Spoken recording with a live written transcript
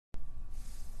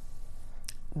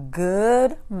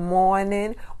Good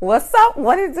morning. What's up?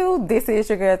 What it do? This is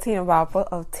your girl Tina Bopper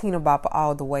of Tina Bopper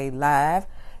All the Way Live.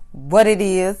 What it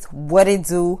is, what it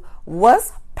do,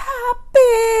 what's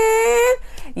poppin'?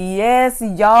 Yes,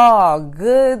 y'all.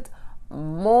 Good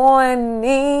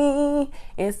morning.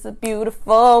 It's a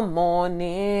beautiful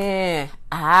morning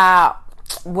out.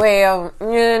 Well,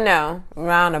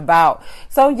 roundabout.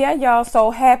 So yeah, y'all.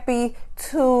 So happy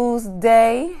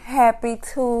Tuesday. Happy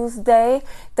Tuesday.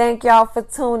 Thank y'all for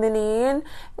tuning in.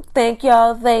 Thank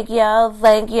y'all.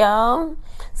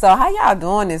 So how y'all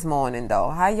doing this morning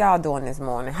though? How y'all doing this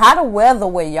morning? How the weather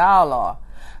where y'all are?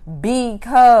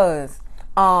 Because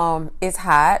it's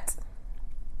hot.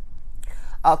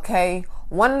 Okay.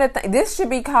 One of the things, this should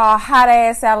be called Hot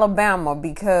Ass Alabama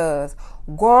because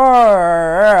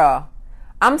girl,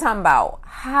 I'm talking about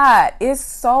hot. It's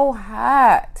so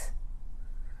hot.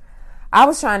 I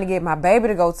was trying to get my baby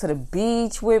to go to the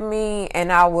beach with me,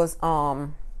 and I was my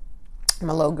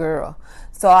little girl.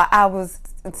 So I was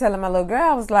telling my little girl,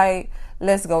 I was like,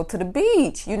 let's go to the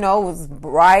beach. You know, it was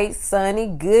bright, sunny,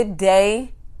 good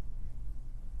day.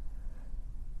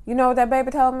 You know what that baby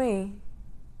told me?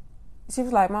 She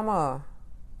was like, Mama,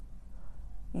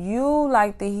 you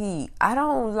like the heat. I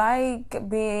don't like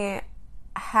being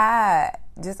hot,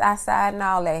 just outside and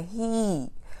all that heat.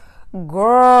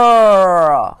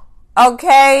 Girl.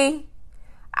 Okay.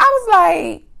 I was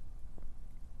like,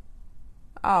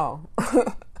 oh.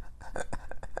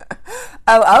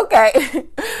 Oh, okay.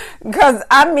 Because,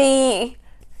 I mean,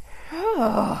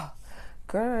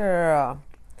 girl.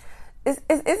 Is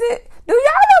it, do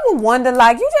y'all ever wonder,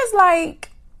 like, you just like,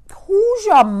 who's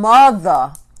your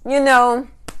mother? You know?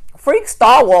 Freak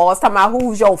Star Wars talking about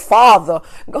who's your father.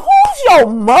 Who's your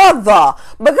mother?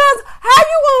 Because how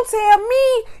you gonna tell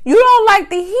me you don't like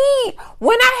the heat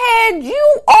when I had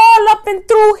you all up and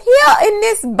through here in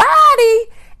this body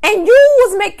and you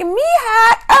was making me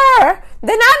hotter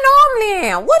than I normally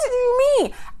am? What did you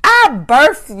mean? I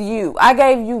birthed you. I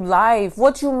gave you life.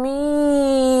 What you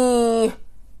mean?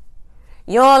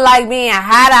 You don't like being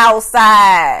hot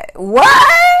outside.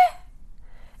 What?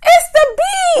 It's the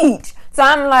beach. So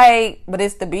I'm like, but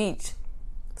it's the beach.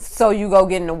 So you go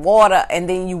get in the water and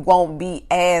then you won't be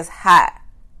as hot.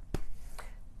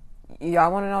 Y'all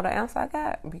want to know the answer I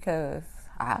got? Because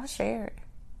I'll share it.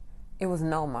 It was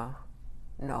no, ma.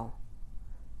 No.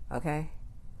 Okay?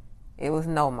 It was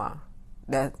no, ma.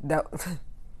 That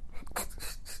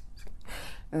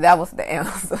that was the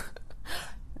answer.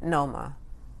 No, ma.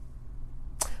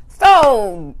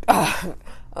 So, okay,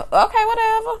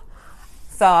 whatever.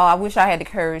 So I wish I had the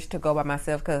courage to go by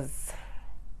myself because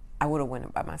I would have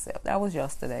went by myself. That was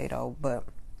yesterday though. But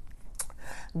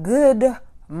good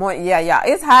morning. Yeah.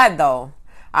 It's hot though.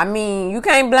 I mean, you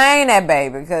can't blame that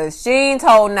baby because she ain't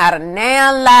told not a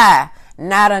damn lie.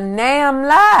 Not a damn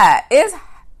lie. It's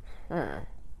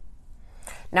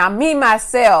Now me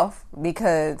myself,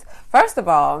 because first of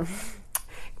all,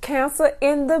 Cancer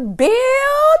in the building.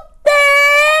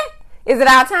 Is it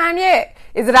our time yet?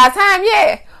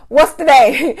 What's the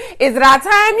day? Is it our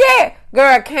time yet?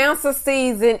 Girl, Cancer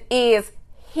season is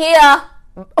here.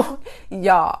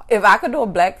 Y'all, if I could do a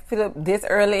black flip this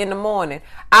early in the morning,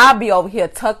 I'll be over here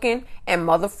tucking and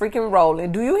mother freaking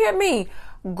rolling. Do you hear me?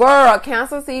 Girl,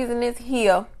 Cancer season is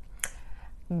here.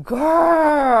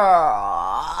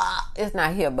 Girl, it's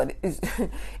not here, but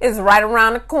it's right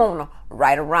around the corner.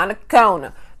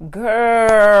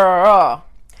 Girl,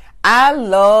 I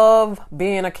love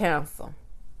being a Cancer.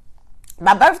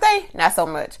 My birthday, not so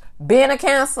much. Being a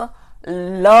Cancer,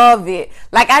 love it.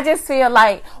 Like, I just feel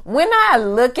like when I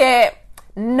look at,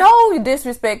 no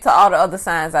disrespect to all the other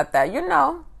signs out there, you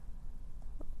know.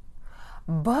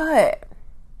 But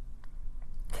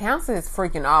Cancer is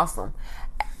freaking awesome.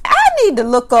 I need to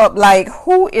look up, like,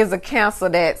 who is a Cancer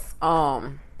that's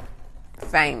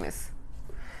famous.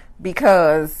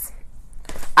 Because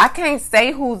I can't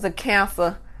say who's a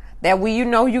Cancer that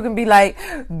you can be like,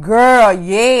 girl,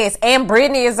 yes. And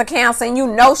Brittany is a Cancer and you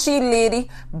know she litty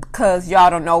because y'all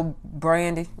don't know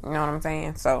Brandy. You know what I'm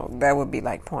saying? So that would be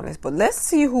like pointless. But let's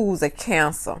see who's a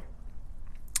Cancer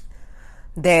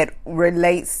that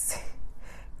relax.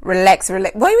 Wait, we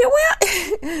don't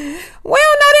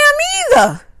know them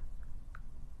either.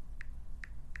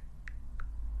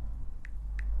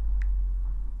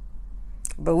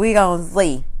 But we gonna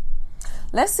see.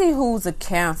 Let's see who's a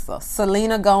Cancer.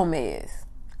 Selena Gomez.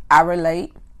 I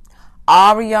relate.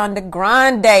 Ariana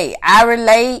Grande. I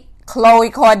relate.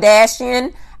 Khloe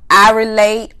Kardashian. I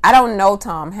relate. I don't know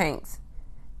Tom Hanks.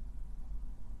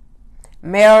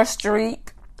 Meryl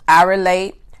Streep. I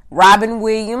relate. Robin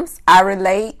Williams. I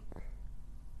relate.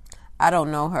 I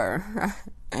don't know her.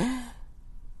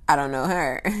 I don't know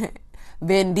her.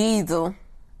 Vin Diesel.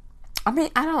 I mean,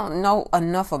 I don't know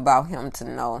enough about him to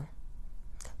know.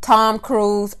 Tom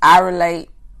Cruise, I relate.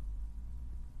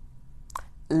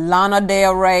 Lana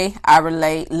Del Rey, I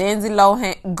relate. Lindsay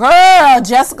Lohan, girl,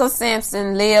 Jessica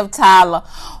Simpson, Liv Tyler,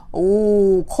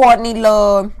 ooh, Courtney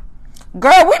Love.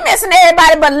 Girl, we missing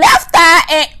everybody but Left Eye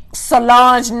and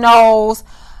Solange Knowles,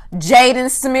 Jaden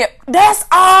Smith. That's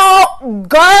all.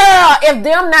 Girl, if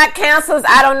them not cancers,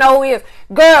 I don't know who is.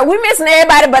 Girl, we missing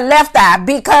everybody but Left Eye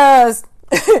because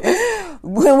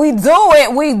when we do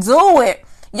it, we do it.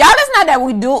 Y'all, it's not that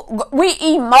we do. We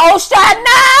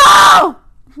emotional.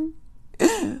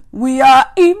 We are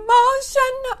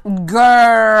emotional.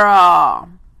 Girl,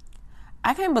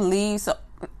 I can't believe so.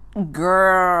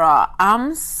 Girl,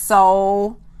 I'm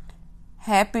so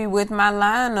happy with my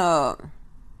lineup.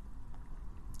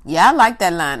 Yeah, I like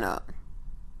that lineup.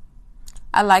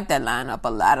 I like that lineup a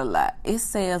lot. It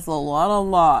says a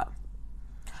lot.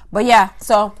 But yeah,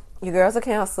 so your girl's a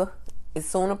Cancer. It's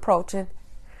soon approaching.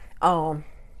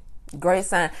 Great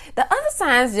sign. The other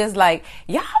signs just like,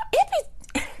 y'all, it be,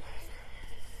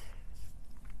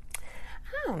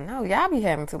 I don't know. Y'all be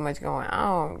having too much going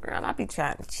on, girl. I be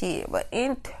trying to chill. But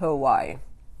anyway,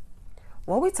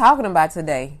 what we talking about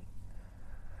today?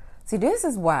 See, this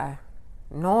is why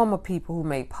normal people who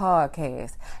make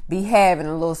podcasts be having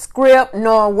a little script,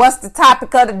 knowing what's the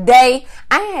topic of the day.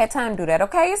 I ain't had time to do that,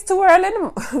 okay? It's too early in the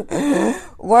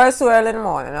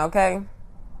morning, okay?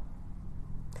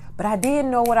 But I did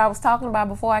know what I was talking about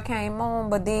before I came on,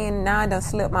 but then now I done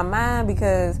slipped my mind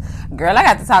because, girl, I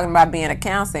got to talking about being a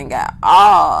counselor and got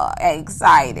all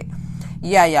excited.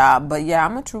 Yeah, y'all. But yeah,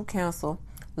 I'm a true counselor.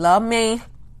 Love me.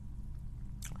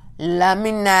 Love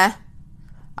me now.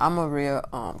 I'm a real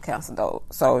counselor though.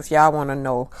 So if y'all want to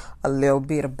know a little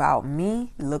bit about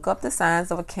me, look up the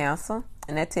signs of a Cancer,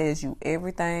 and that tells you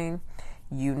everything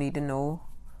you need to know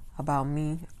about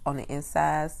me on the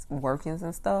insides, workings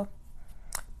and stuff.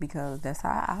 Because that's how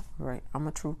I operate. I'm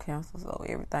a true counselor, so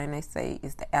everything they say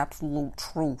is the absolute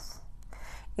truth.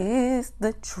 It's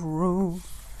the truth.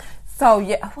 So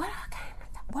yeah,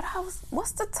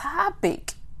 what's the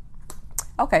topic?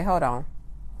 Okay, hold on.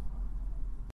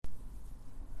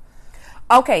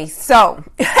 Okay, so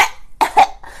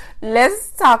let's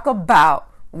talk about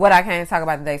what I can't talk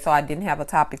about today. So I didn't have a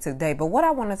topic today, but what I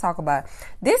want to talk about,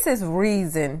 this is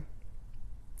reason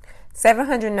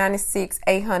 796,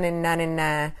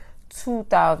 899,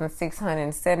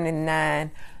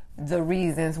 2,679. The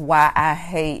reasons why I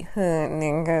hate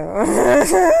hunting.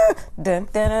 Dun, dun,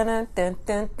 dun, dun,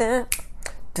 dun, dun.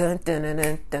 Dun, dun, dun,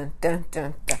 dun, dun, dun,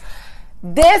 dun.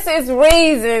 This is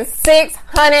reason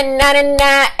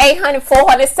 699, 800,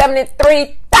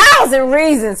 473,000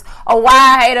 reasons of why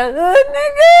I hate a good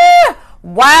nigga.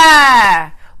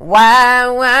 Why?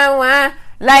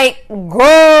 Like,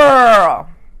 girl.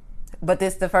 But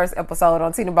this is the first episode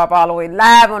on Tina Bop All the Way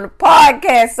live on the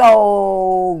podcast.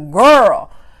 So, girl.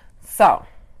 So,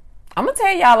 I'm going to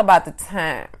tell y'all about the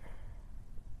time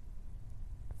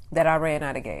that I ran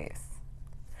out of gas.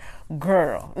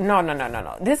 Girl. No.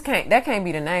 That can't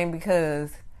be the name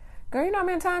because, girl, you know how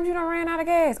many times you done ran out of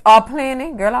gas? Or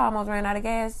planning. Girl, I almost ran out of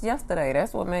gas yesterday.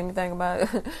 That's what made me think about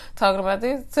talking about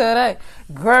this today.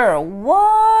 Girl,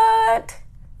 what?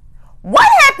 What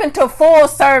happened to full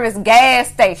service gas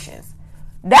stations?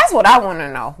 That's what I want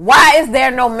to know. Why is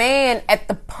there no man at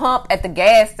the pump at the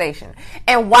gas station?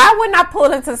 And why when I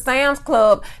pull into Sam's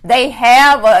Club, they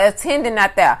have an attendant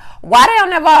out there? Why they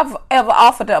don't ever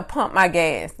offer to pump my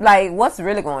gas? Like, what's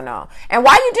really going on? And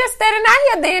why you just standing out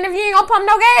here then if you ain't gonna pump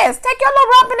no gas? Take your little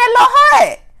rump in that little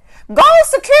hut. Go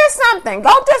secure something.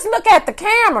 Go just look at the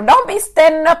camera. Don't be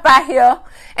standing up out here.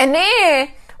 And then,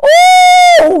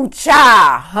 ooh,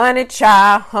 honey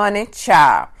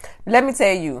child. Let me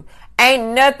tell you,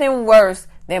 ain't nothing worse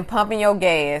than pumping your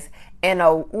gas and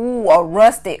a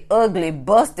rusted, ugly,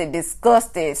 busted,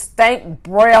 disgusted, stank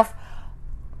breath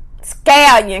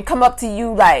scallion come up to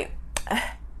you like,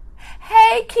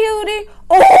 hey, cutie.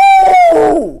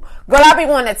 Ooh, girl, I be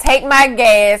wanting to take my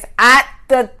gas out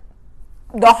the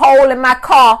hole in my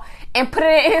car and put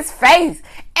it in his face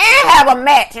and have a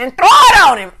match and throw it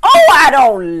on him. Oh, I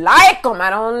don't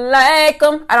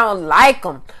like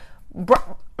him.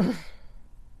 Bro.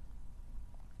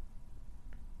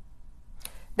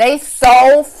 They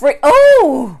so free.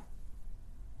 Ooh.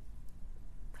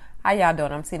 How y'all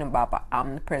doing? I'm Tina Bop.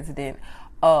 I'm the president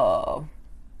of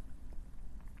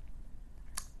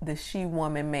the She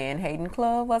Woman Man Hating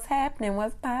Club. What's happening?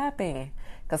 What's popping?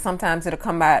 Because sometimes it'll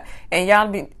come out and y'all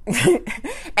be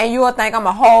and you'll think I'm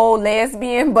a whole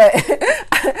lesbian, but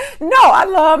no, I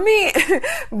love me.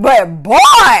 But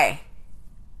boy,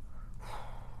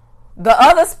 the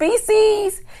other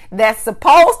species that's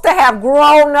supposed to have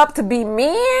grown up to be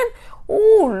men.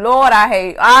 Ooh, Lord,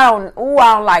 I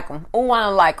don't like them. Ooh, I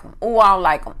don't like them. Ooh, I don't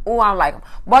like them. Ooh, I don't like them.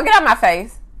 Boy, get out my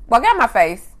face. Boy, get out my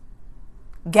face.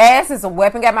 Gas is a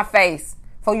weapon. Get out my face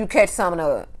before you catch some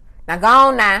of it. Now, go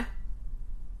on now.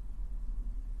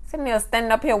 Sitting there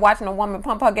standing up here watching a woman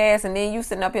pump her gas, and then you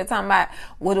sitting up here talking about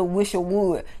what a wish you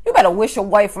would. You better wish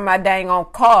away from my dang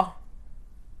on car.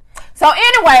 So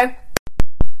anyway,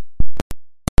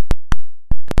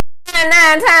 9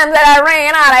 times that I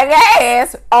ran out of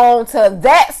gas, on to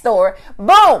that story.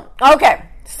 Boom. Okay,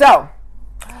 so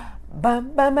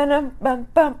I'm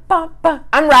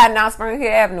riding down Spring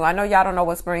Hill Avenue. I know y'all don't know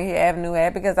what Spring Hill Avenue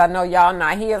is because I know y'all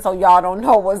not here, so y'all don't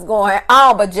know what's going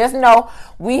on. But just know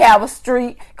we have a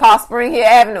street called Spring Hill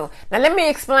Avenue. Now let me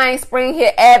explain Spring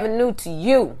Hill Avenue to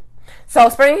you. So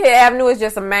Spring Hill Avenue is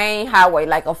just a main highway,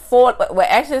 like a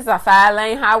actually it's a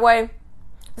 5-lane highway.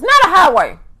 It's not a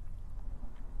highway.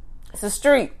 It's a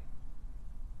street.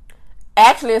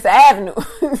 Actually, it's an avenue,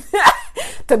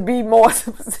 to be more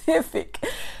specific.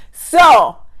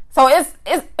 So it's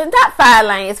not 5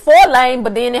 lanes. It's 4 lane,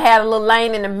 but then it had a little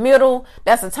lane in the middle.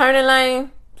 That's a turning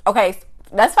lane. Okay,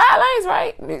 that's 5 lanes,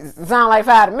 right? It sounds like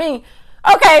 5 to me.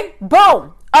 Okay,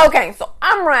 boom. Okay, so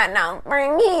I'm riding down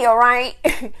Spring Hill, right?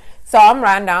 So I'm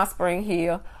riding down Spring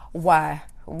Hill. Why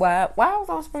I was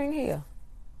on Spring Hill?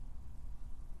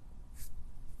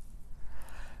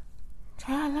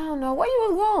 Child, I don't know where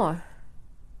you was going.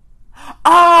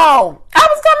 Oh, I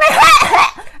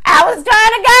was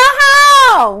trying to go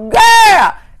home,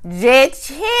 girl. Just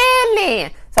chilling.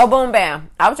 So boom,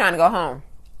 bam. I was trying to go home.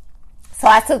 So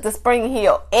I took the Spring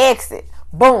Hill exit.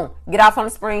 Boom. Get off on the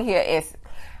Spring Hill exit.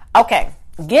 Okay.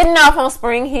 Getting off on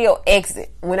Spring Hill exit.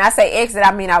 When I say exit,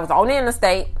 I mean I was on the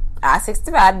interstate.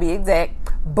 I-65 to be exact.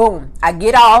 Boom. I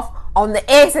get off. On the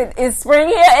exit is Spring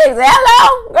Hill exit.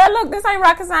 Hello? Girl, look, this ain't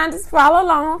rocket science. Just follow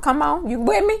along. Come on. You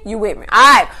with me? You with me. All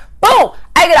right. Boom.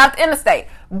 I get off the interstate.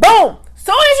 Boom.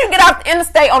 Soon as you get off the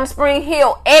interstate on the Spring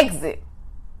Hill exit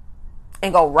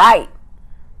and go right,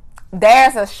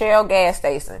 there's a Shell gas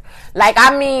station. Like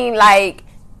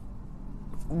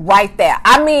right there.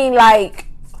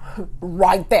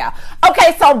 Right there.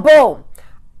 Okay, so boom.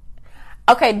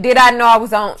 Okay, did I know I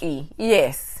was on E?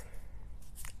 Yes.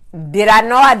 Did I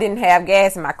know I didn't have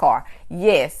gas in my car?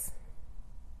 Yes.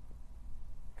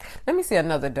 Let me see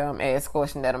another dumb ass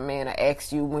question that a man will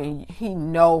ask you when he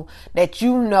know that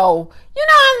you know. You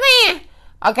know what I'm saying?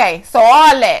 Okay, so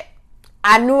all that.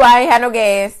 I knew I ain't had no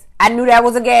gas. I knew that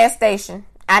was a gas station.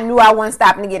 I knew I wasn't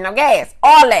stopping to get no gas.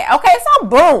 All that. Okay, so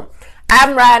boom.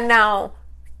 I'm riding down.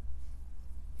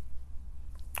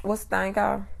 What's the thing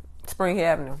called? Spring Hill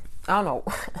Avenue. I don't know.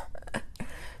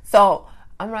 So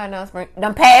I'm riding down Spring.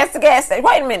 Done passed the gas station.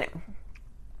 Wait a minute.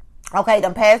 Okay,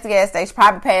 done passed the gas station.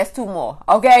 Probably passed 2 more.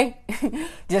 Okay?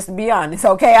 Just to be honest.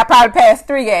 Okay? I probably passed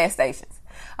 3 gas stations.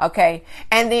 Okay?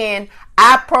 And then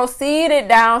I proceeded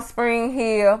down Spring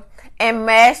Hill and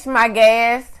mashed my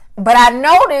gas. But I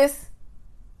noticed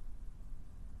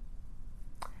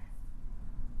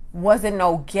wasn't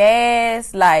no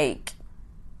gas like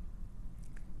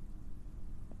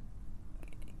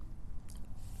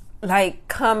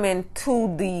coming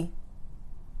to the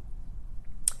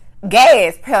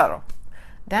gas pedal.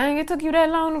 Dang, it took you that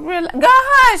long to realize. Go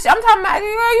hush. I'm talking about,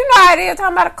 you know how it is,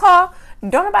 talking about a car.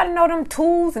 Don't nobody know them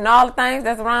tools and all the things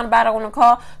that's around about on the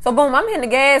car. So boom, I'm hitting the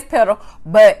gas pedal,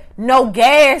 but no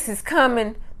gas is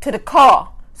coming to the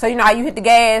car. So you know how you hit the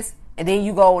gas and then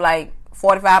you go like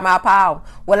 45 mile per hour.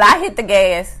 Well, I hit the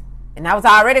gas and I was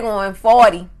already going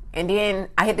 40, and then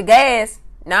I hit the gas.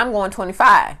 Now I'm going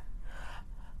 25.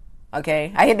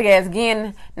 Okay, I hit the gas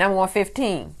again. Now I'm going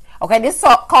 15. Okay, this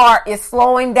car is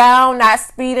slowing down, not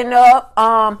speeding up.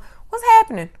 What's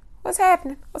happening? What's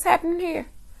happening? What's happening here?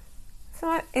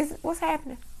 What's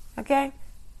happening? Okay.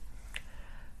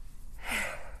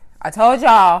 I told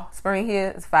y'all Spring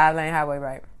Hill is a 5-lane highway,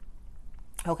 right?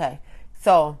 Okay.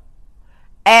 So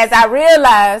as I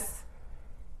realized,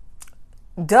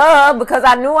 because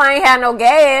I knew I ain't had no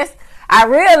gas, I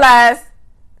realized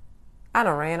I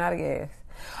done ran out of gas.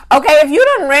 Okay, if you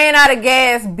done ran out of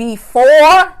gas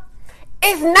before,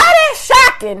 it's not as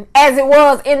shocking as it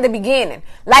was in the beginning.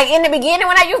 Like in the beginning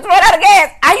when I used to run out of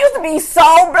gas, I used to be so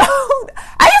blowed.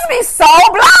 I used to be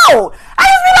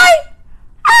like,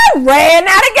 I ran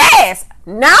out of gas.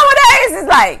 Nowadays, it's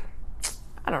like,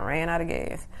 I done ran out of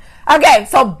gas. Okay,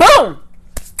 so boom.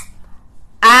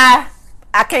 I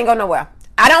can't go nowhere.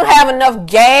 I don't have enough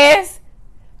gas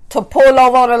to pull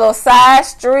over on a little side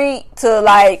street to,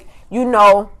 like, you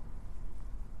know,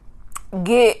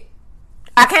 I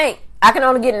can't. I can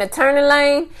only get in the turning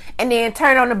lane and then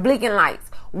turn on the blinking lights,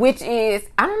 which is,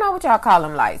 I don't know what y'all call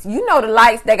them lights. You know the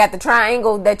lights that got the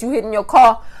triangle that you hit in your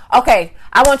car. Okay,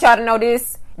 I want y'all to know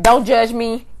this. Don't judge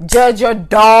me. Judge your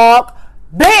dog.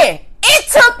 Bleh.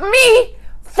 It took me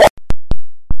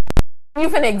you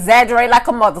finna exaggerate like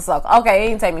a mother sucker. Okay, it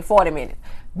didn't take me 40 minutes.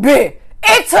 Bleh.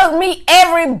 It took me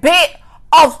every bit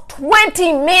of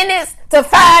 20 minutes to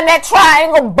find that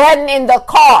triangle button in the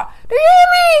car. Do you hear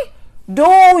me? Do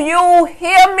you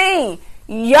hear me?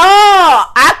 Y'all,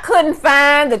 I couldn't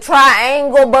find the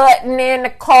triangle button in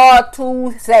the car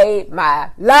to save my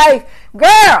life.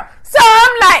 Girl, so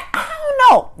I'm like, I don't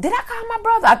know. Did I call my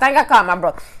brother? I think I called my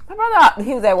brother. My brother,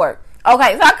 he was at work.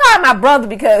 Okay, so I called my brother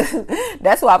because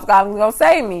that's who I was calling, was going to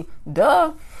save me.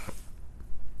 Duh.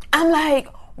 I'm like,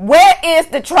 where is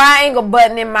the triangle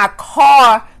button in my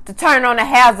car to turn on the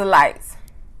hazard lights?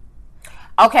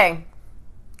 Okay.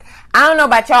 I don't know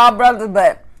about y'all brothers,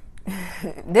 but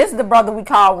this is the brother we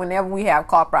call whenever we have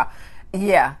car problems.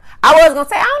 Yeah. I was going to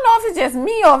say, I don't know if it's just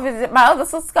me or if it's my other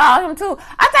sister call him too.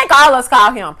 I think all of us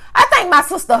call him. I think my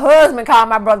sister husband called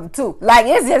my brother too. Like,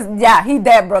 it's just, yeah, he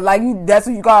that brother. Like, that's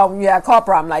who you call when you have a car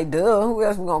problem. Like, duh, who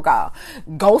else we going to call?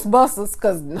 Ghostbusters,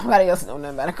 because nobody else knows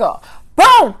nothing about a car.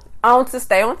 Boom! On to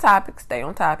stay on topic.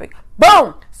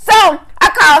 Boom! So, I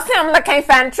called him, like, can't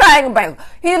find a triangle button.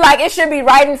 He like, it should be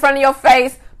right in front of your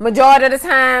face. Majority of the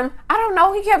time, I don't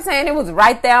know. He kept saying it was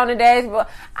right there on the dashboard.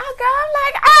 I'm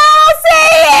like, I don't see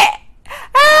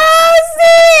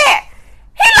it.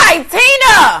 He like,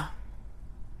 Tina,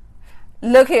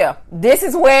 look here. This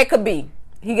is where it could be.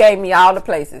 He gave me all the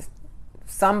places.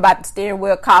 Something about the steering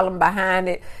wheel column behind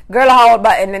it. Girl, hold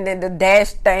button and then the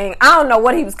dash thing. I don't know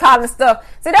what he was calling stuff.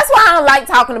 See, that's why I don't like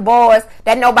talking to boys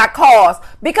that know about cars,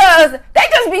 because they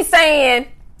just be saying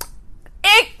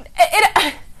it.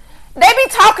 They be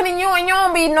talking to you and you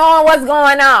don't be knowing what's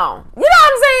going on. You know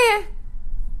what I'm saying?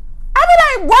 I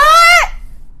be like, what?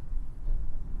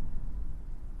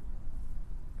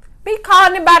 Be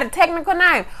calling it by the technical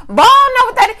name. But I don't know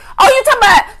what that is. Oh, you talking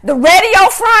about the radio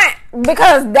front?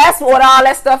 Because that's what all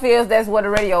that stuff is. That's what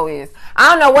the radio is. I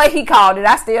don't know what he called it.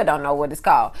 I still don't know what it's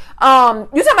called.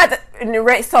 You talking about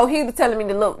the so he was telling me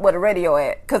to look where the radio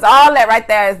at. Because all that right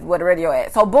there is where the radio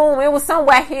at. So boom, it was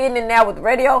somewhere hidden in there with the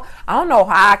radio. I don't know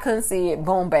how I couldn't see it.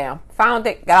 Boom, bam. Found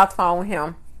it. Got off the phone with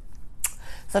him.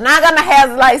 So now I got my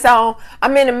hazard lights on.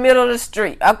 I'm in the middle of the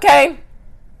street. Okay?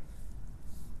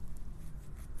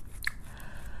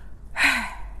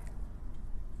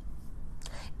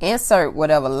 Insert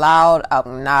whatever loud,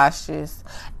 obnoxious.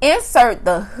 Insert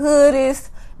the hoodest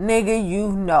nigga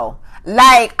you know.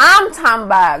 Like, I'm talking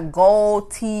about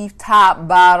gold teeth, top,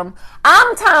 bottom.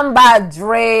 I'm talking about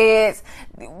dreads.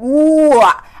 Ooh,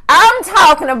 I'm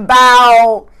talking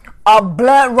about a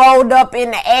blunt rolled up in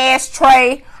the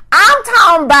ashtray. I'm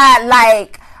talking about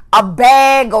like a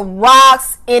bag of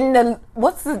rocks in the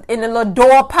in the little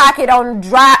door pocket on the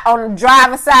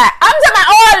driver's side. I'm talking about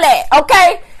all that,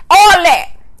 okay? All that.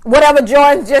 Whatever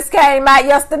Jordans just came out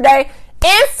yesterday.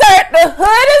 Insert the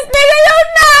hoodest nigga you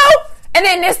know. And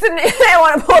then this thing they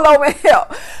want to pull over and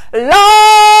help.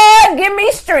 Lord, give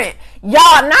me strength.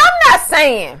 Y'all, now I'm not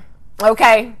saying,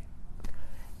 okay,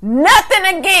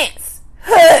 nothing against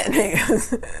hood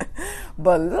niggas.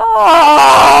 But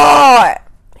Lord,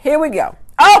 here we go.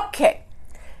 Okay.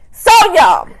 So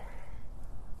y'all,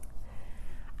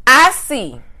 I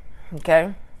see,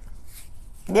 okay.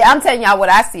 Yeah, I'm telling y'all what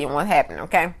I see and what happened,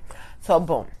 okay? So,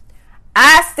 boom.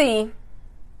 I see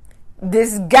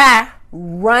this guy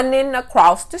running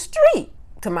across the street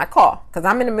to my car because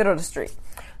I'm in the middle of the street.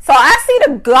 So, I see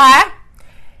the guy.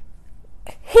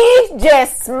 He's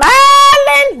just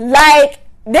smiling like,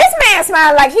 this man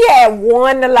smiled like he had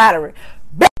won the lottery.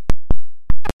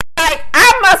 Like,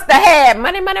 I must have had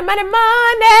money on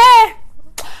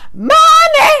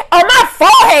my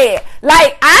forehead.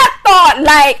 Like, I thought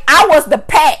like I was the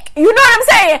pack. You know what I'm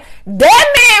saying? That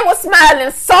man was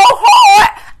smiling so hard.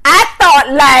 I thought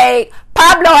like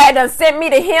Pablo had done sent me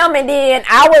to him and then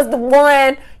I was the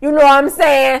one, you know what I'm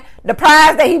saying, the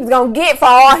prize that he was going to get for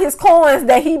all his coins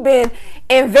that he been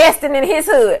investing in his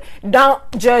hood. Don't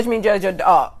judge me, judge your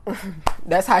dog.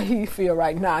 That's how he feel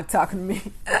right now talking to me.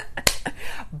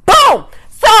 Boom!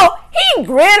 So, he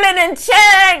grilling and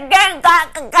chilling,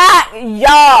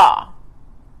 y'all.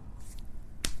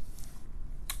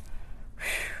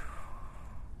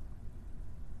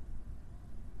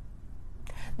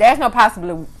 There's no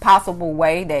possible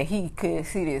way that he could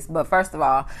see this. But first of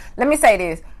all, let me say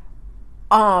this.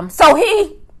 So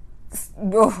he,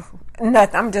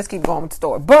 nothing. I'm just keep going with the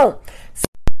story. Boom. So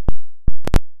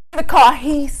the car,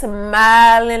 he's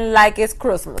smiling like it's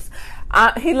Christmas.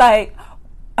 He like,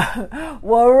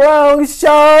 What wrong,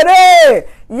 shorty?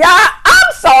 Yeah,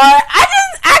 I'm sorry.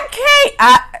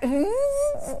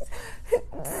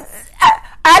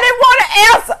 I didn't want to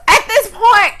answer. At this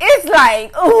point, it's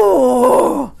like,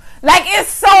 ooh. Like,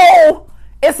 it's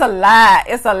a lie.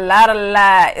 It's a lot of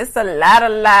lie. It's a lot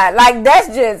of lie. Like, that's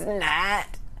just not.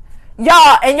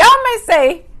 Y'all, and y'all may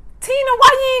say, Tina, why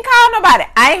you ain't call nobody?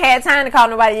 I ain't had time to call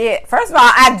nobody yet. First of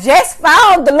all, I just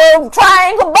found the little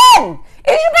triangle button.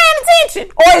 Is you paying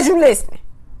attention or is you listening?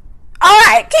 All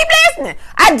right, keep listening.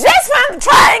 I just found the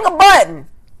triangle button.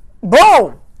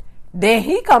 Boom. Then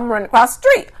he come running across the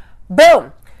street.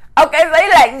 Boom. Okay, so he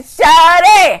like,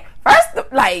 shorty.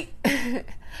 First, like,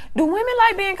 do women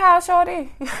like being called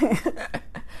shorty?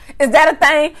 Is that a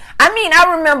thing? I mean,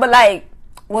 I remember, like,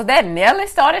 was that Nelly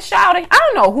started shouting? I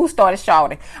don't know who started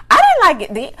shouting. I didn't like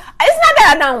it. It's not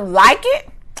that I don't like it,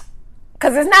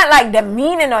 because it's not like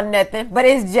demeaning or nothing, but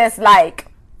it's just like,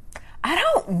 I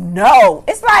don't know.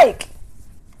 It's like,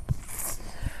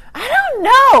 I don't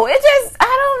know. It just, I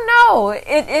don't know.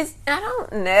 I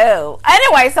don't know.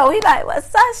 Anyway, so he like,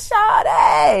 what's up,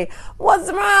 shawty?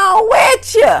 What's wrong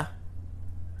with you?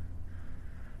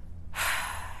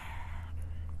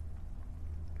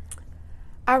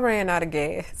 I ran out of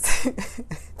gas.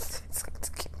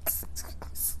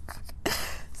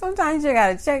 Sometimes you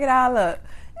gotta check it all up.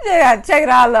 You gotta check it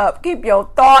all up. Keep your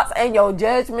thoughts and your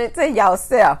judgment to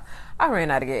yourself. I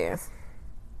ran out of gas.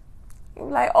 You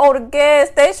like, oh, the gas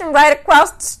station right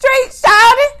across the street,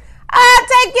 shawty. I'll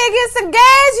take you to get some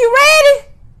gas. You ready?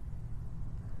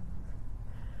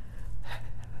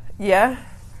 Yeah.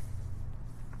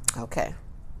 Okay.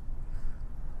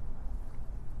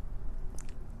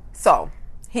 So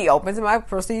he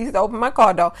proceeds to open my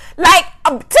car door. Like,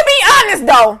 to be honest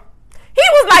though, he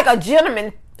was like a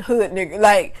gentleman hood nigga.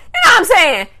 Like, you know what I'm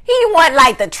saying? He wasn't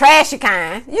like the trashy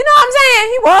kind. You know what I'm saying?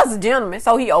 He was a gentleman.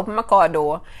 So he opened my car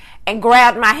door and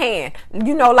grabbed my hand.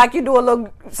 You know, like you do a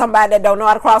little, somebody that don't know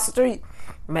how to cross the street.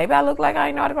 Maybe I look like I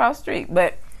ain't know how to cross the street.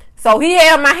 But, so he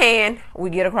held my hand. We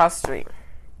get across the street.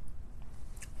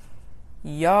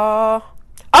 Y'all.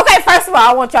 Okay, first of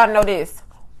all, I want y'all to know this.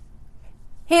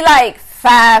 He like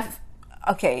 5.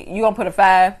 Okay, you gonna put a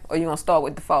 5 or you gonna start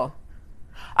with the 4?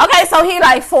 Okay, so he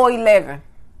like 4'11".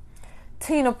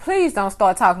 Tina, please don't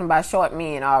start talking about short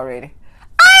men already.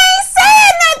 I ain't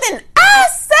said nothing. I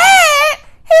said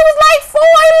he was like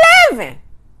 4'11".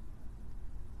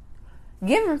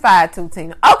 Give him 5'2",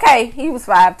 Tina. Okay, he was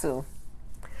 5'2".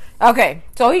 Okay,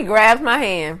 so he grabs my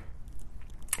hand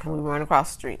and we run across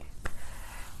the street.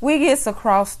 We gets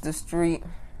across the street.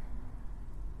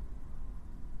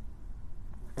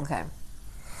 Okay.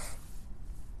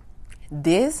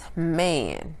 This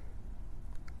man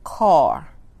car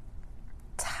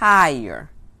tire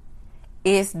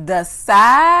is the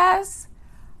size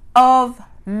of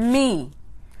me.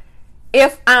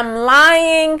 If I'm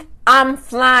lying, I'm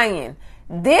flying.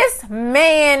 This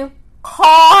man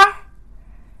car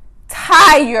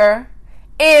tire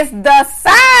is the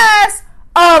size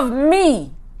of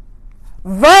me.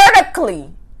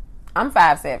 Vertically. I'm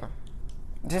 5'7".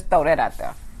 Just throw that out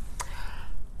there.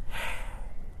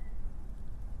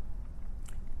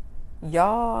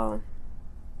 Y'all.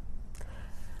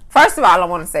 First of all, I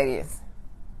want to say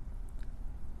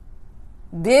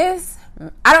this.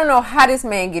 I don't know how this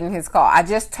man get in his car. I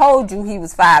just told you he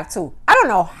was 5'2". I don't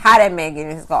know how that man get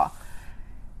in his car.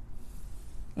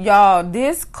 Y'all,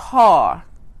 this car.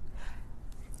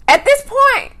 At this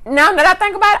point, now that I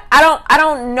think about it, I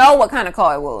don't know what kind of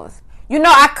car it was. You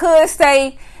know, I could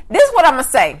say, this is what I'm going to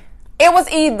say. It was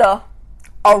either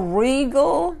a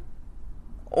Regal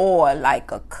or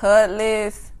like a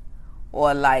Cutlass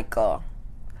or like a,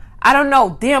 I don't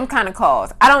know, them kind of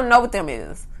cars. I don't know what them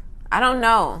is. I don't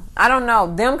know.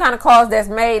 Them kind of cars that's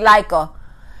made like a,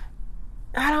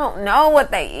 I don't know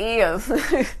what they is.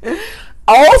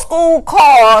 Old school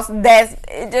cars that's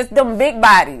just them big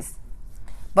bodies.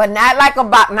 But not like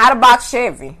not a box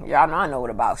Chevy. Y'all know I know what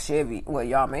a box Chevy. Well,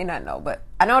 y'all may not know, but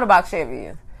I know what a box Chevy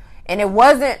is. And it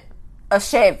wasn't a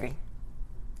Chevy.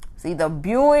 It's either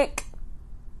Buick.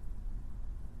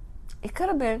 It could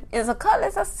have been. Is a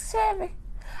Cutlass a Chevy?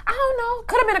 I don't know.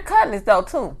 Could have been a Cutlass though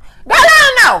too. Girl,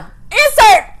 I don't know.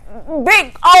 Insert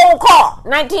big old car,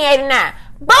 1989.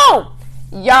 Boom,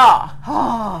 y'all.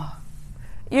 Oh.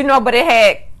 You know, but it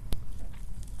had.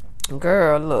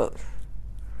 Girl, look.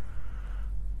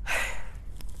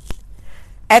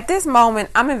 At this moment,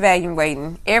 I'm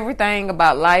evaluating everything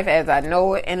about life as I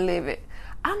know it and live it.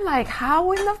 I'm like,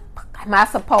 how in the fuck am I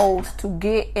supposed to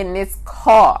get in this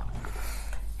car?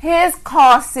 His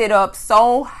car sit up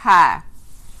so high.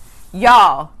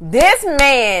 Y'all, this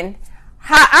man,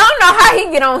 I don't know how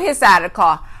he get on his side of the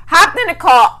car. Hopped in the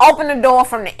car, opened the door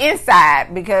from the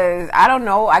inside because I don't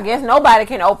know. I guess nobody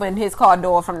can open his car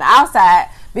door from the outside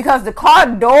because the car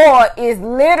door is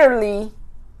literally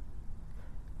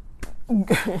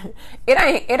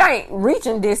it ain't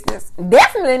reaching distance.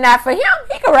 Definitely not for him.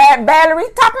 He could ride barely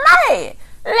reach top of my head.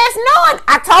 Let's know it.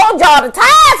 I told y'all the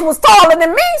tires was taller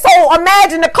than me, so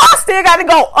imagine the car still got to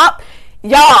go up,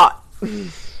 y'all.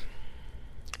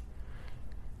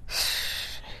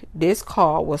 This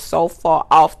car was so far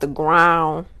off the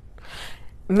ground.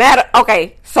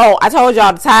 Okay, so I told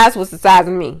y'all the tires was the size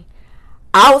of me.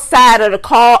 Outside of the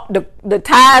car, the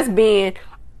tires being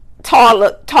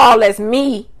tall as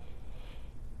me,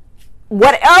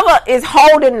 whatever is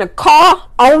holding the car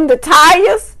on the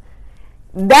tires,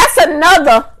 that's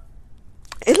another.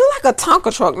 It looked like a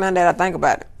Tonka truck now that I think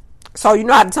about it. So you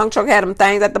know how the Tonka truck had them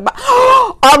things at the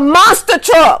bottom? A monster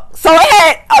truck. So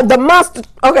it had the monster.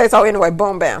 Okay, so anyway,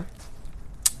 boom, bam.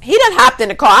 He done hopped in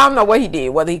the car. I don't know what he did.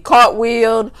 Whether he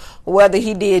cartwheeled, whether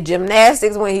he did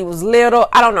gymnastics when he was little.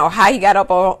 I don't know how he got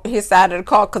up on his side of the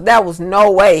car because there was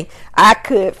no way I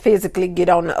could physically get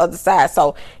on the other side.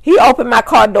 So he opened my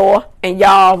car door, and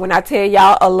y'all, when I tell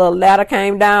y'all a little ladder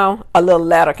came down, a little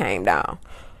ladder came down.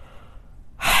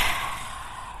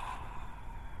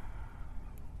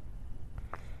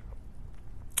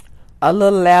 A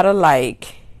little ladder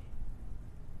like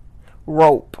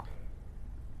rope.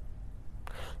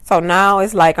 So now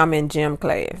it's like I'm in gym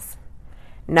class.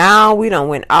 Now we done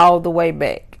went all the way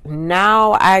back.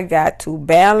 Now I got to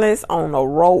balance on a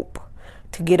rope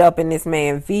to get up in this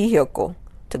man's vehicle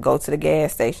to go to the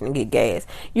gas station and get gas.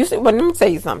 You see, but let me tell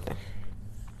you something.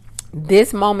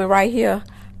 This moment right here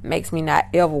makes me not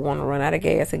ever want to run out of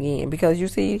gas again. Because you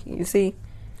see.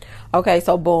 Okay,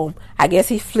 so boom. I guess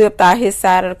he flipped out his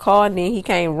side of the car and then he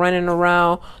came running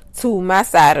around to my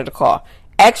side of the car.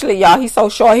 Actually, y'all, he's so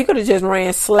short, he could have just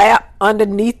ran slap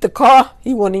underneath the car.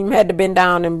 He wouldn't even had to bend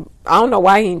down, and I don't know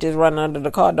why he didn't just run under the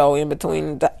car door in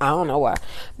between. I don't know why.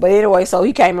 But anyway, so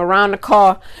he came around the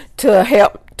car to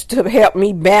help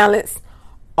me balance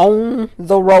on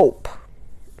the rope.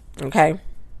 Okay.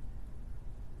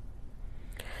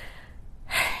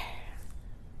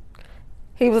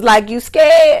 He was like, "You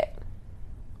scared?"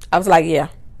 I was like, "Yeah."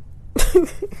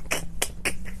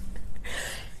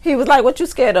 He was like, "What you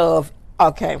scared of?"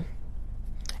 Okay.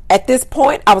 At this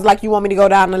point, I was like, "You want me to go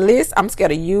down the list?" I'm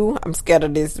scared of you. I'm scared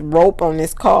of this rope on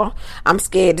this car. I'm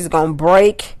scared it's going to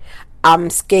break.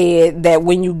 I'm scared that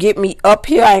when you get me up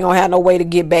here, I ain't going to have no way to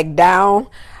get back down.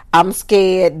 I'm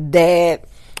scared that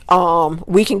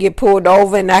we can get pulled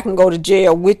over and I can go to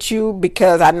jail with you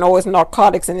because I know it's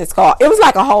narcotics in this car. It was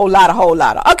like a whole lot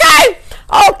of.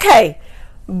 Okay.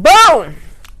 Boom.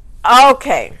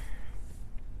 Okay.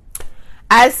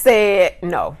 I said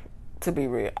no. To be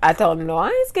real, I told him no, I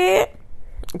ain't scared.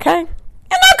 Okay, you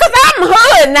know, cause I'm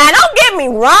hood now. Don't get me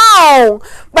wrong,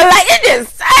 but like it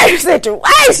just certain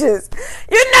situations.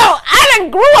 You know, I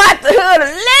done grew out the hood a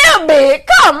little bit.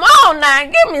 Come on now,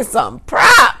 give me some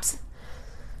props.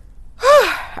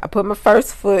 I put my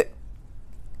first foot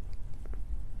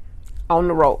on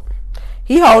the rope.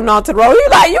 He holding on to the rope. He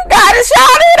like, "You got it,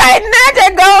 shawty. It ain't not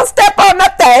just go step on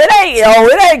up there. It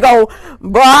ain't go,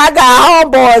 bro. I got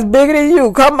homeboys bigger than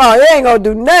you. Come on, it ain't gonna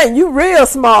do nothing. You real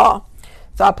small."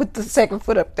 So I put the second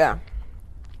foot up there.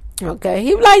 Okay.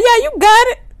 He was like, "Yeah, you got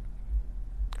it."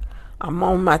 I'm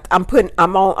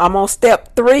on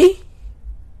step 3.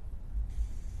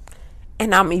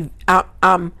 And I'm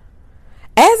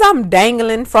as I'm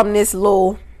dangling from this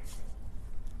little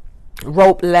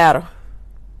rope ladder,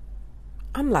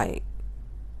 I'm like,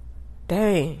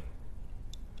 dang,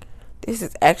 this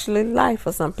is actually life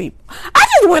for some people. I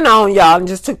just went on, y'all, and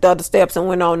just took the other steps and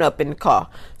went on up in the car.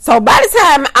 So by the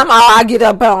time I get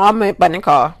up, I'm up in the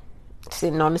car,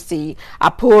 sitting on the seat. I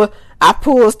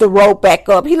pulls the rope back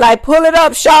up. He like, "Pull it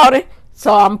up, shawty."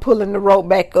 So I'm pulling the rope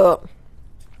back up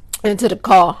into the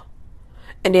car,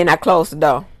 and then I close the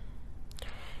door.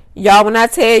 Y'all, when I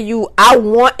tell you,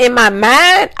 in my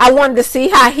mind, I wanted to see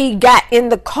how he got in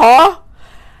the car.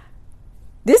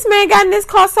 This man got in this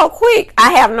car so quick.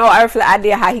 I have no earthly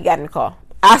idea how he got in the car.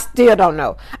 I still don't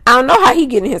know. I don't know how he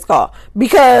get in his car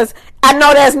because I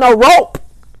know there's no rope.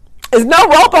 There's no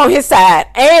rope on his side.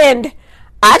 And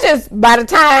by the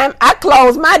time I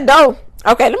close my door,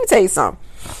 okay, let me tell you something.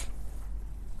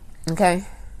 Okay.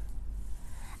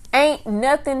 Ain't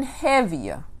nothing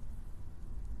heavier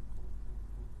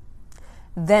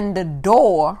than the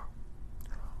door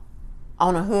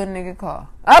on a hood nigga car.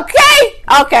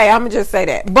 Okay, I'ma just say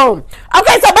that. Boom.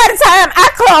 Okay, so by the time I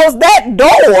closed that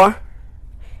door,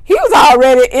 he was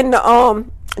already in the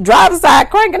driver's side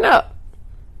cranking up.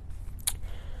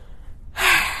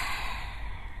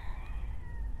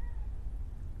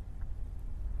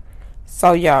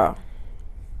 So y'all,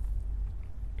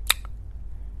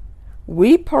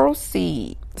 we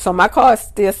proceed. So my car is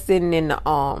still sitting in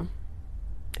the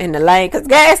lane, because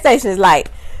gas station is like,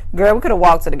 girl, we could have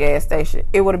walked to the gas station.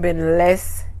 It would have been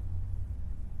less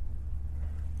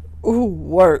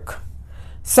work.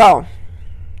 So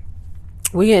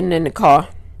we getting in the car.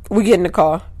 We get in the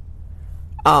car.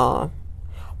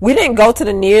 We didn't go to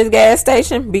the nearest gas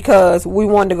station because we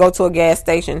wanted to go to a gas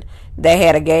station that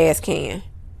had a gas can.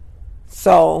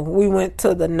 So we went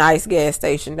to the nice gas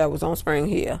station that was on Spring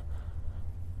Hill.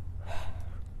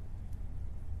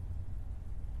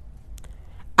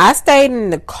 I stayed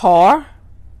in the car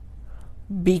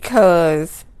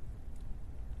because,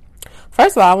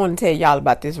 first of all, I want to tell y'all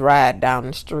about this ride down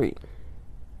the street.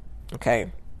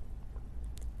 Okay.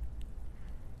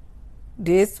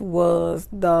 This was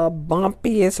the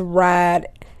bumpiest ride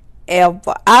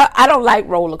ever. I don't like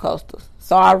roller coasters,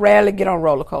 so I rarely get on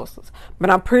roller coasters. But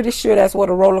I'm pretty sure that's what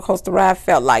a roller coaster ride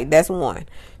felt like. That's one.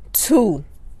 Two,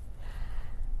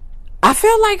 I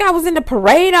felt like I was in the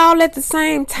parade all at the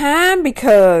same time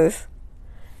because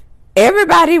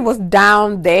everybody was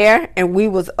down there and we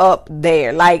was up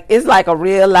there. Like, it's like a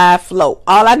real live float.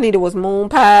 All I needed was moon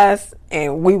pies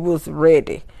and we was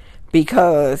ready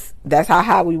because that's how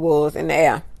high we was in the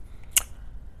air.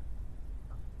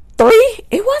 3,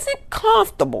 it wasn't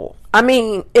comfortable. I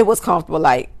mean, it was comfortable,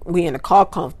 like we in the car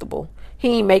comfortable. He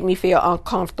didn't make me feel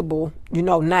uncomfortable,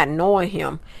 not knowing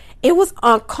him. It was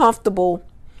uncomfortable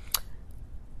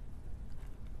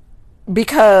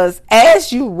because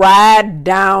as you ride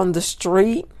down the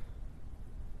street,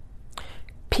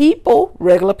 people,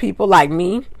 regular people like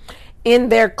me, in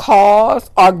their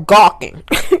cars are gawking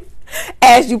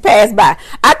as you pass by.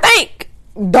 I think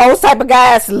those type of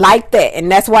guys like that,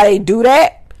 and that's why they do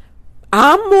that.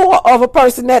 I'm more of a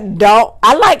person that don't.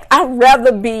 I'd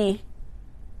rather be,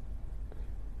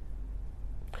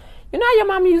 how your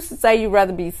mama used to say you'd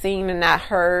rather be seen and not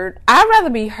heard? I'd rather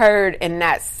be heard and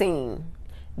not seen.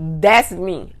 That's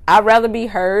me. I'd rather be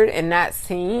heard and not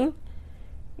seen.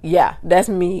 Yeah, that's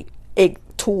me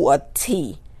to a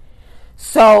T.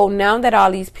 So now that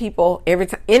all these people,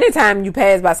 anytime you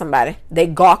pass by somebody, they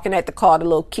gawking at the car. The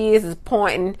little kids is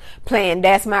pointing, playing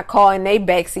 "That's my car" in their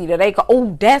backseat. Or they go,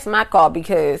 "Oh, that's my car,"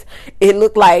 because it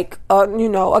looked like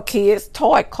a kid's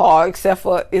toy car, except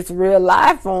for it's real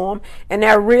live form and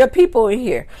there are real people in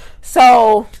here.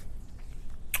 So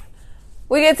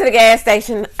we get to the gas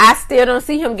station. I still don't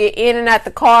see him get in and out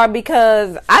the car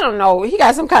because, I don't know, he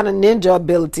got some kind of ninja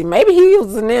ability. Maybe he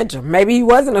was a ninja. Maybe he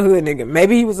wasn't a hood nigga.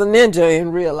 Maybe he was a ninja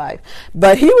in real life.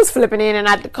 But he was flipping in and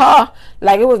out the car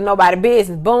like it was nobody's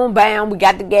business. Boom, bam, we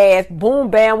got the gas. Boom,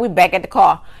 bam, we back at the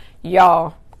car.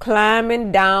 Y'all,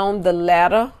 climbing down the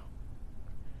ladder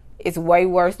is way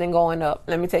worse than going up.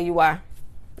 Let me tell you why.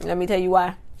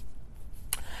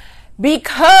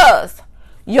 Because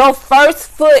your first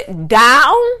foot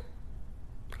down,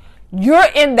 you're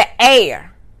in the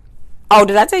air. Oh,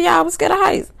 did I tell y'all I was scared of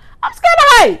heights? I'm scared of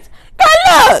heights. Girl,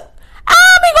 look, I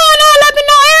don't be going all up in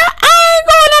no air. I ain't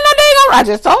going on no dang. I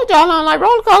just told y'all I don't like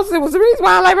roller coasters. It was the reason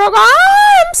why I like roller coasters.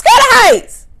 I'm scared of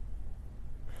heights.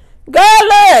 Girl,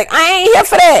 look, I ain't here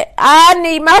for that. I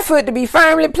need my foot to be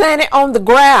firmly planted on the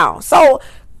ground. So,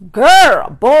 girl,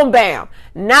 boom, bam.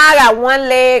 Now I got one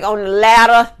leg on the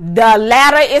ladder. The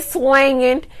ladder is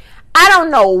swinging. I don't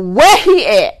know where he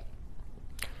at.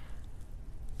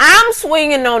 I'm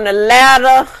swinging on the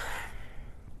ladder.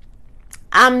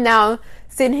 I'm now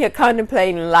sitting here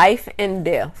contemplating life and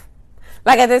death.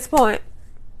 Like, at this point,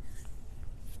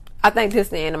 I think this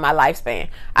is the end of my lifespan.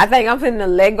 I think I'm finna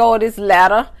let go of this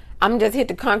ladder. I'm just hit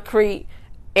the concrete.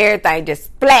 Everything just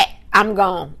splat. I'm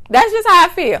gone. That's just how I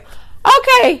feel.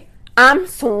 Okay. I'm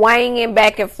swinging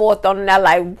back and forth on that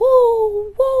like,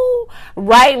 woo, woo.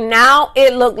 Right now,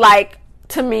 it looked like,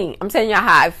 to me, I'm telling y'all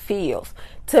how it feels.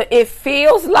 It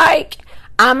feels like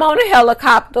I'm on a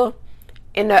helicopter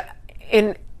and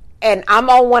I'm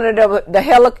on one of the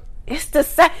helicopter. It's the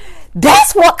same.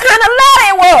 That's what kind of ladder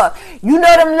it was. You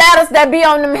know them ladders that be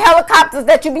on them helicopters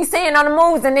that you be seeing on the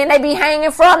movies and then they be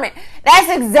hanging from it. That's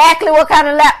exactly what kind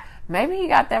of ladder. Maybe he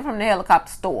got that from the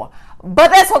helicopter store. But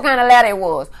that's what kind of ladder it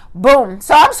was. Boom.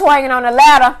 So I'm swinging on the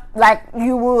ladder like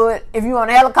you would if you on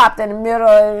a helicopter in the middle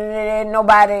and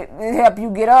nobody help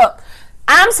you get up.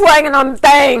 I'm swinging on the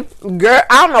thing. Girl,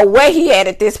 I don't know where he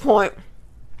at this point.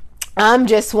 I'm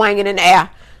just swinging in the air.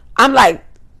 I'm like,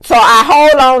 so I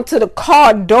hold on to the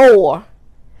car door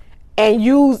and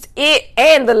use it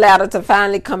and the ladder to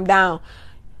finally come down.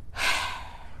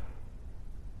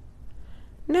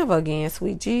 Never again,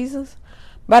 sweet Jesus.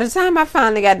 By the time I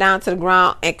finally got down to the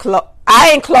ground and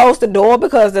I ain't closed the door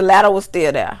because the ladder was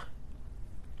still there.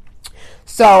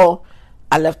 So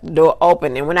I left the door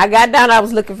open, and when I got down, I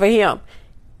was looking for him.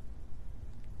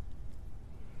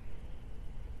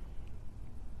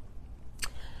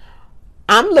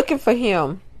 I'm looking for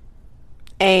him,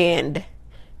 and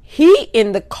he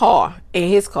in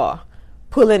his car,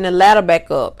 pulling the ladder back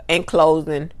up and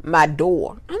closing my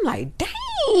door. I'm like,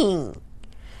 dang,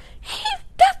 he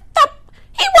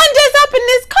wasn't just up in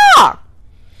this car.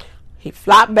 He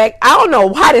flopped back. I don't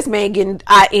know how this man getting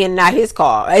in not his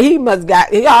car. He must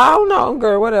got. I don't know,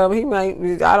 girl. Whatever. He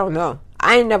might. I don't know.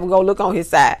 I ain't never go look on his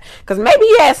side, cause maybe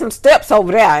he had some steps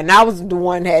over there, and I was the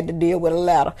one that had to deal with a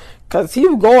ladder, cause he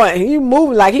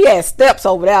moving like he had steps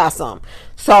over there or something.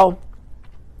 So,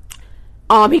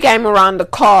 he came around the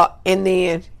car, and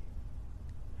then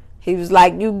he was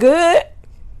like, "You good?"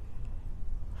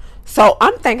 So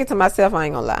I'm thinking to myself, I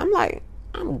ain't gonna lie. I'm like,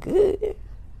 I'm good.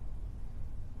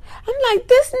 I'm like,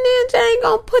 this ninja ain't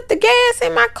gonna put the gas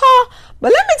in my car.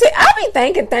 But let me tell you, I be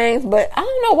thinking things, but I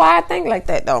don't know why I think like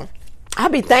that though. I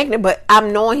be thinking it, but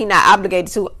I'm knowing he not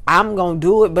obligated to. I'm gonna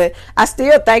do it, but I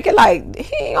still think it like,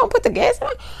 he ain't gonna put the gas in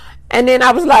my. And then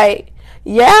I was like,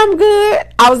 yeah, I'm good.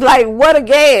 I was like, what a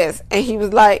gas? And he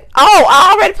was like, oh,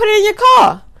 I already put it in your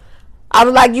car. I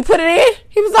was like, you put it in?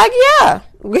 He was like, yeah.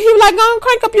 He was like, go and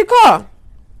crank up your car.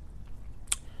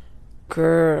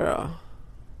 Girl.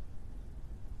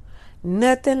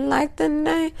 Nothing like the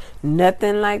name.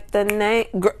 Nothing like the name.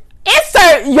 Girl,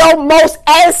 insert your most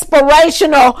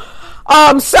aspirational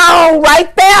song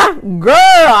right there. Girl,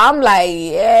 I'm like,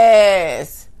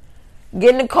 yes.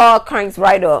 Getting the car cranks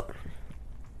right up.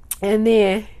 And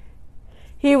then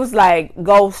he was like,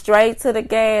 go straight to the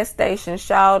gas station,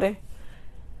 shouted.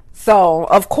 So,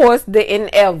 of course, the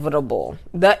inevitable.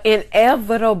 Y'all, let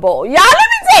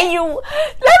me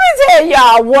tell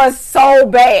y'all what's so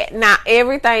bad. Now,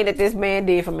 everything that this man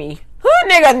did for me, who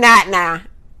nigga not now?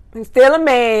 He's still a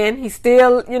man. He's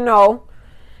still,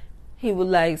 he was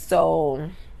like, so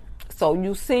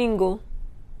you single?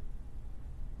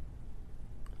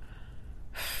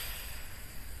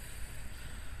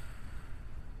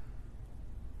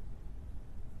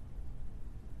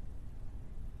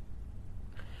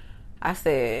 I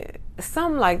said,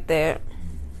 something like that.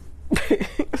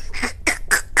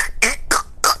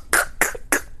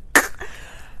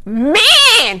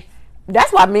 Man,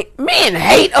 that's why men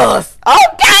hate us.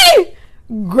 Okay,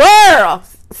 girl,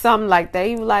 something like that.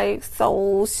 He was like,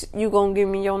 so you gonna give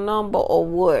me your number or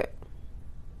what?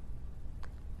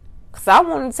 Cause I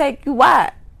want to take you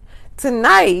out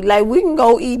tonight. Like, we can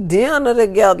go eat dinner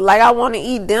together. Like, I want to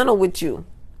eat dinner with you.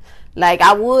 Like,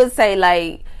 I would say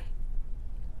like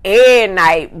every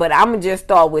night, but I'm gonna just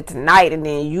start with tonight, and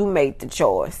then you make the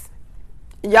choice.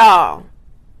 Y'all,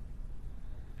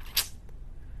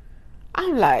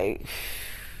 I'm like,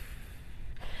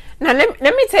 now let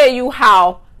me tell you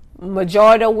how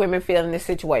majority of women feel in this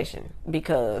situation,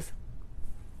 because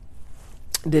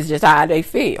this is just how they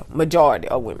feel. Majority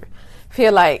of women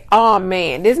feel like, oh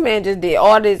man, this man just did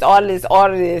all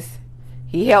this.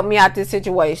 He helped me out this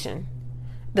situation.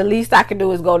 The least I can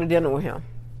do is go to dinner with him.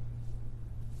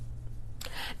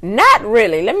 Not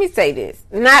really. Let me say this.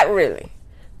 Not really.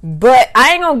 But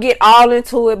I ain't gonna get all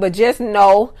into it, but just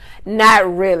know,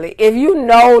 not really. If you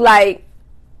know, like,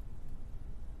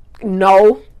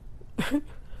 no,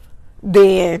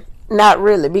 then not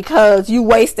really, because you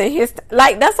wasting his,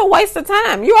 like, that's a waste of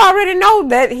time. You already know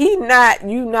that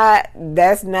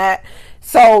that's not.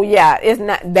 So yeah,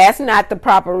 that's not the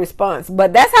proper response.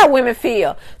 But that's how women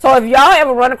feel. So if y'all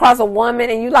ever run across a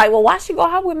woman and you like, well, why she go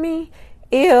out with me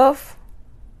if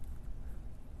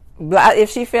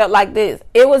she felt like this?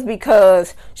 It was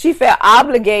because she felt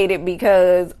obligated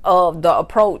because of the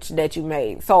approach that you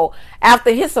made. So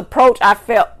after his approach, I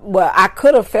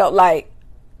could have felt like,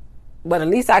 but the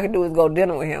least I could do is go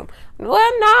dinner with him.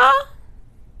 Well, nah.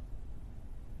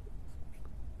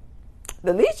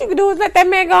 The least you could do is let that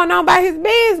man go on about his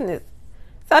business.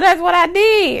 So that's what I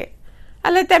did. I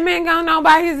let that man go on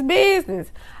about his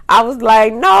business. I was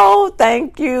like, no,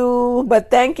 thank you, but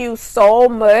thank you so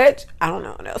much. I don't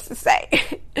know what else to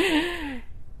say.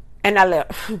 And I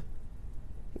left.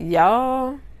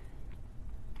 Y'all,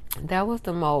 that was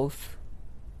the most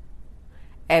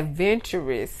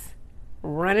adventurous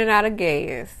running out of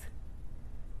gas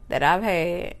that I've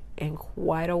had in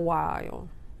quite a while.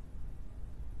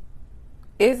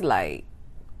 It's like,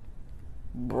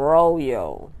 bro,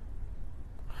 yo.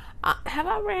 Have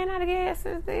I ran out of gas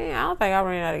since then? I don't think I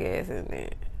ran out of gas since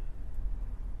then.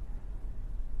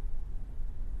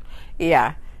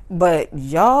 Yeah, but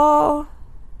y'all,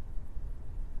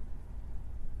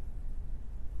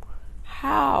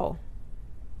 how?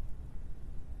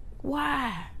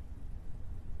 Why?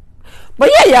 But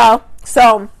yeah, y'all,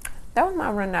 So that was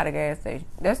my running out of gas station.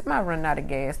 That's my running out of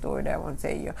gas story that I want to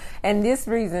tell you. And this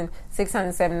reason,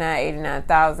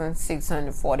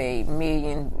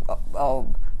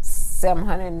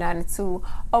 679,89,648,792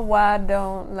 of why I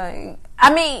don't like.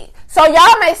 I mean, so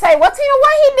y'all may say, well, Tina,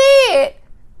 what he did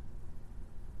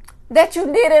that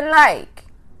you didn't like?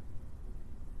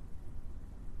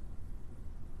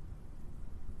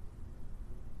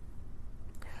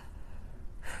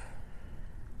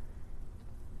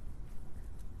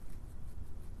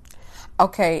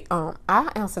 Okay, I'll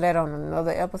answer that on another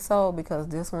episode because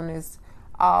this one is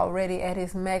already at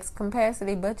its max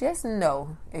capacity. But just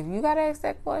know, if you gotta ask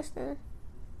that question,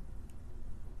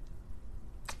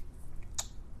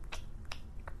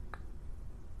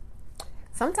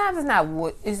 sometimes it's not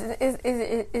what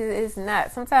it's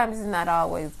not. Sometimes it's not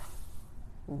always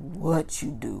what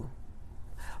you do.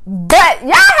 But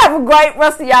y'all have a great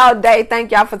rest of y'all day.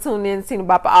 Thank y'all for tuning in to Tina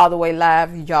Bopper All the Way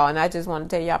Live, y'all. And I just want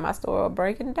to tell y'all my story of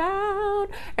breaking down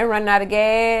and running out of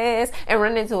gas and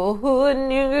running into a hood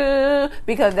nigga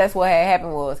because that's what had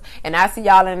happened was. And I'll see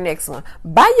y'all in the next one.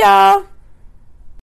 Bye, y'all.